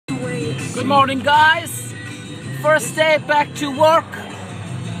Good morning, guys. First day back to work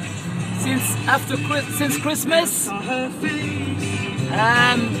since Christmas.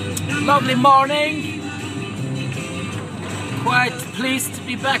 Lovely morning. Quite pleased to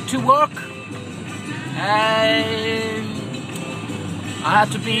be back to work. I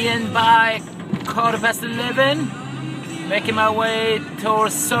had to be in by 11:15, making my way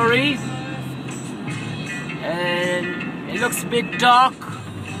towards Surrey, and it looks a bit dark.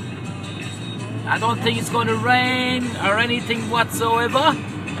 I don't think it's going to rain or anything whatsoever.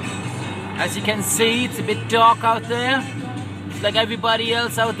 As you can see, it's a bit dark out there. It's like everybody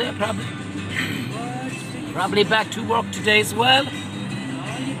else out there, probably back to work today as well.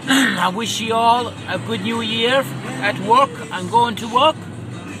 I wish you all a good new year at work and going to work.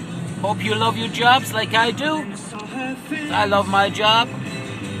 Hope you love your jobs like I do. I love my job,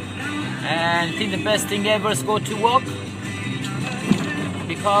 and I think the best thing ever is go to work,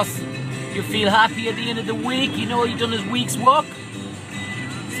 because you feel happy at the end of the week. You know you've done a week's work.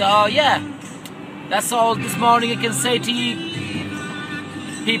 So yeah, that's all this morning I can say to you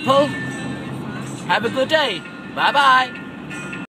people. Have a good day. Bye bye.